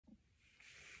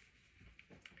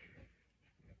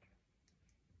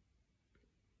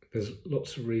There's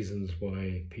lots of reasons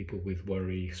why people with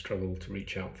worry struggle to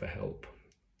reach out for help.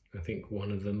 I think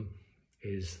one of them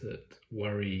is that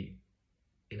worry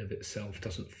in of itself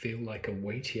doesn't feel like a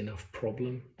weighty enough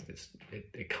problem.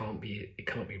 It can't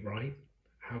be right.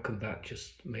 How can that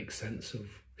just make sense of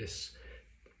this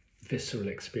visceral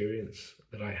experience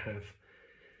that I have?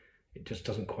 It just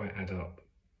doesn't quite add up.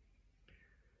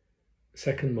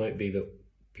 Second might be that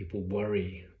people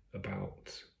worry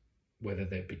about whether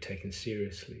they'd be taken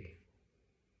seriously,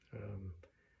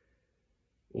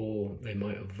 or they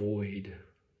might avoid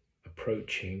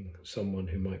approaching someone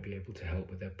who might be able to help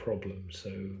with their problem. So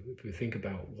if we think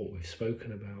about what we've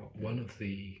spoken about, one of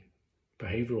the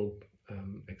behavioral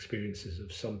experiences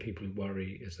of some people who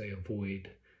worry is they avoid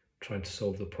trying to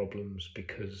solve the problems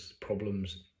because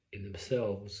problems in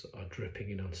themselves are dripping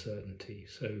in uncertainty.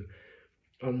 So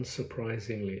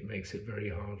unsurprisingly, it makes it very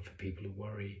hard for people who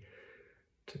worry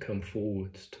to come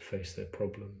forwards to face their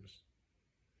problems.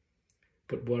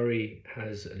 But worry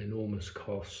has an enormous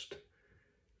cost,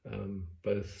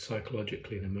 both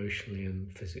psychologically and emotionally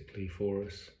and physically for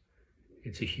us.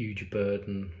 It's a huge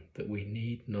burden that we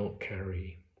need not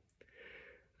carry.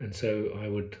 And so I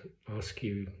would ask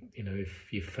you,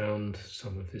 if you found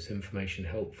some of this information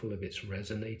helpful, if it's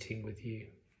resonating with you,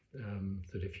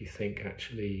 that if you think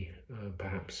actually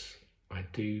perhaps I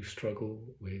do struggle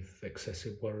with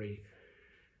excessive worry,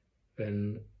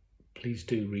 then please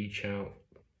do reach out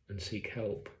and seek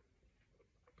help.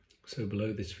 So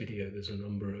below this video there's a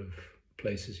number of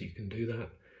places you can do that.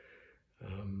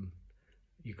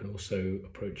 You can also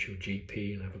approach your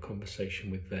GP and have a conversation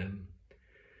with them.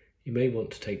 You may want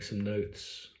to take some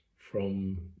notes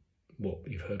from what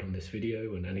you've heard on this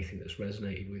video and anything that's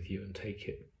resonated with you and take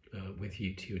it with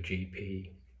you to your GP.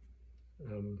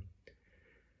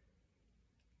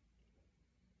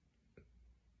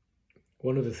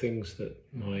 One of the things that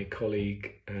my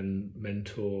colleague and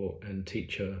mentor and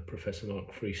teacher, Professor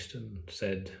Mark Freeston,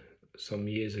 said some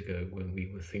years ago when we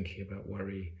were thinking about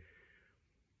worry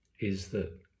is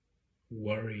that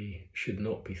worry should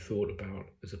not be thought about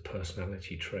as a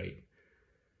personality trait.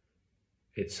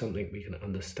 It's something we can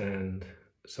understand,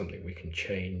 something we can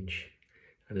change,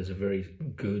 and there's a very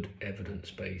good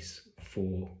evidence base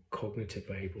for cognitive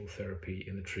behavioral therapy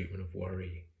in the treatment of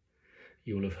worry.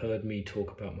 You will have heard me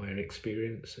talk about my own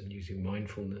experience and using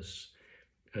mindfulness,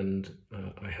 and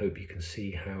I hope you can see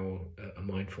how a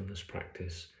mindfulness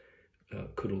practice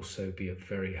could also be a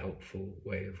very helpful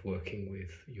way of working with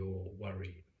your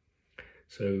worry.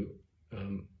 So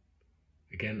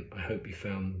again, I hope you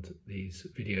found these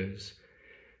videos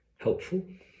helpful,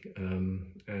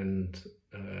 and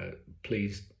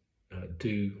please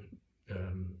do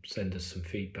send us some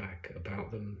feedback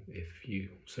about them if you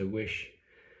so wish.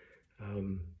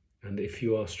 And if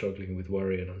you are struggling with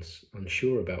worry and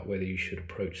unsure about whether you should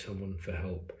approach someone for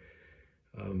help,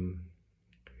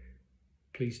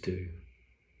 please do.